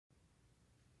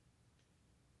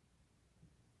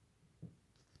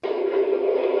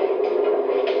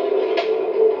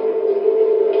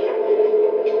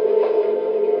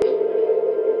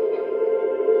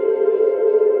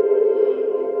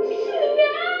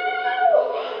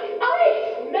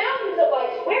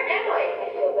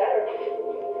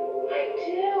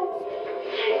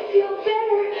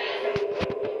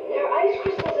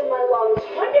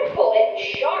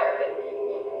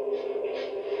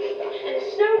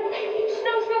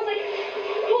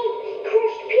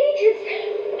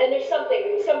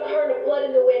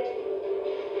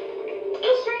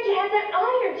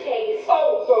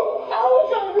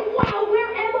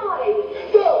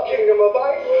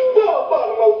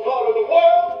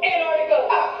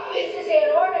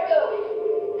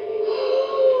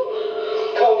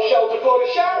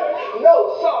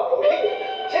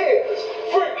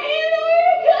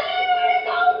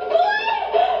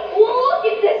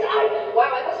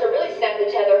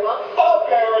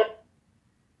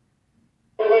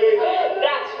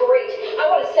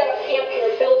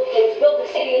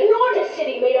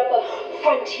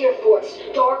frontier forts,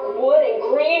 dark wood and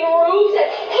green roofs, and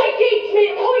high gates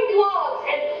made of white logs,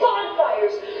 and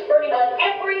bonfires burning on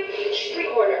every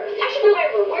street corner. Actually,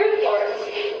 where are the forests?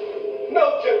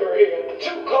 No timber here.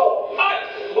 Too cold.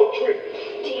 Ice or tree.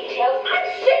 Details? I'm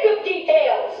sick of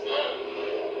details.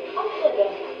 I'll flip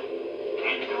them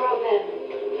and grow them.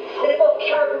 And if I'll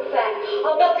caribou fat,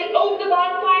 I'll melt it over the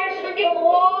bonfire so they get a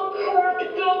long, curved,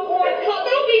 go-horn cut.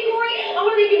 That'll be great. I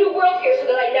want to make a new world here so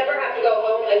that I never have to go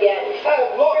home again.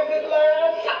 As long as it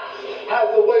lasts,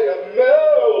 has a way of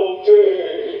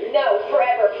melting. No,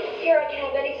 forever. Here I can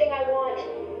have anything I want.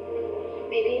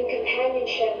 Maybe even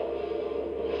companionship.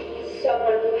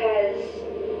 Someone who has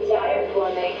desire for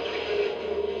me.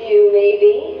 You,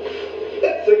 maybe?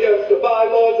 It's against the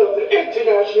bylaws of the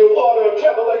International Order of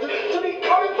Travel Agents to be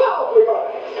coming powerful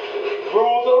rights.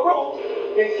 Rules are rules.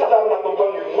 Besides, I'm not the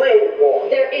one you really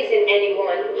want. There isn't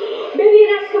anyone. Maybe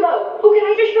an Eskimo who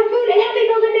can fish for food and help me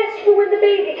build a nest for when the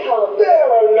baby comes. There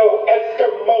are no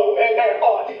Eskimo in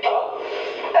Antarctica.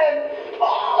 And,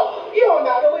 you're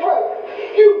not really pregnant.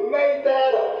 You made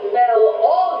that up. Well,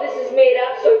 all of this is made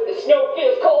up so if the snow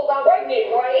feels cold, I'm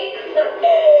pregnant, right?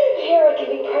 Here I can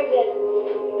be pregnant.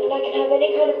 And I can have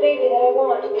any kind of baby that I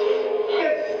want.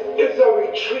 It's a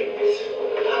retreat.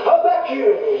 A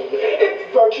vacuum.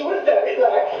 It's virtuous and it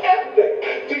lacks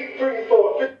ethnic. Deep free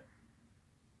for...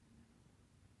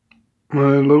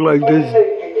 Well, it looks like this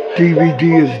DVD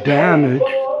is damaged,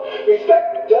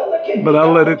 but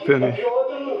I'll let it finish.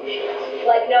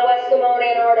 Like no Eskimo in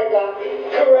Antarctica.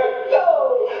 Correct.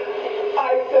 No.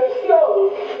 Ice and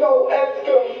snow. No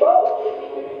Eskimo.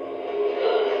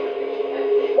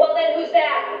 Well, then who's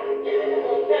that?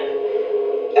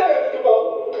 Eskimo.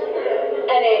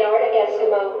 An Antarctic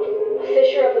Eskimo. A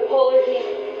fisher of the polar deep.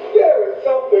 There is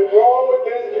something wrong with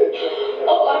this picture.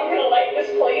 Oh, I'm gonna like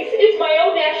this place. It's my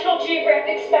own National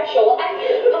Geographic special. I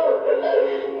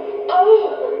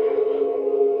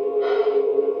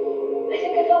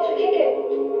think I felt her kicking.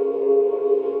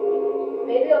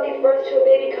 Maybe I'll give birth to a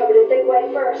baby covered in thick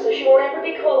white fur so she won't ever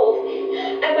be cold.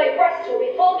 And my breasts will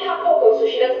be full of hot cocoa so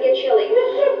she doesn't get chilly.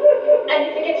 And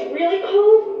if it gets really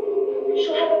cold,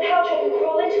 she'll have a pouch I can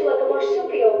crawl into like a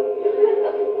marsupial.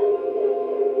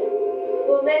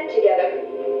 We'll mend together.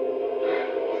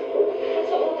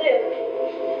 That's what we'll do.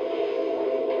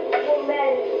 We'll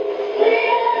mend.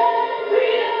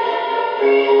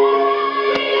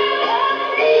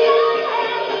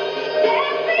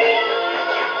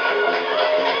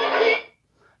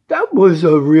 That was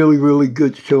a really, really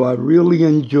good show. I really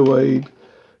enjoyed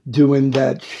doing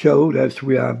that show. That's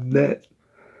where I met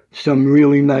some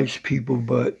really nice people,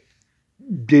 but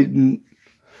didn't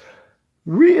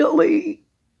really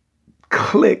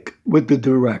click with the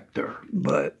director.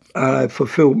 But I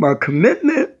fulfilled my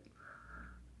commitment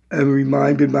and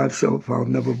reminded myself I'll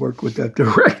never work with that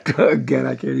director again.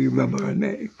 I can't even remember her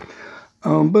name.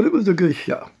 But it was a good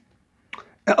show.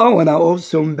 Oh, and I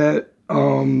also met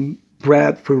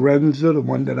Brad Firenza, the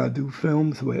one that I do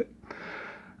films with.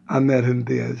 I met him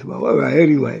there as well. All right,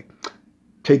 anyway,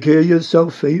 take care of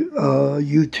yourself,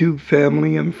 YouTube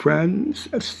family and friends.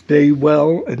 Stay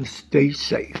well and stay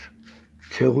safe.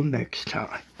 Till next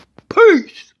time.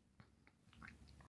 Peace!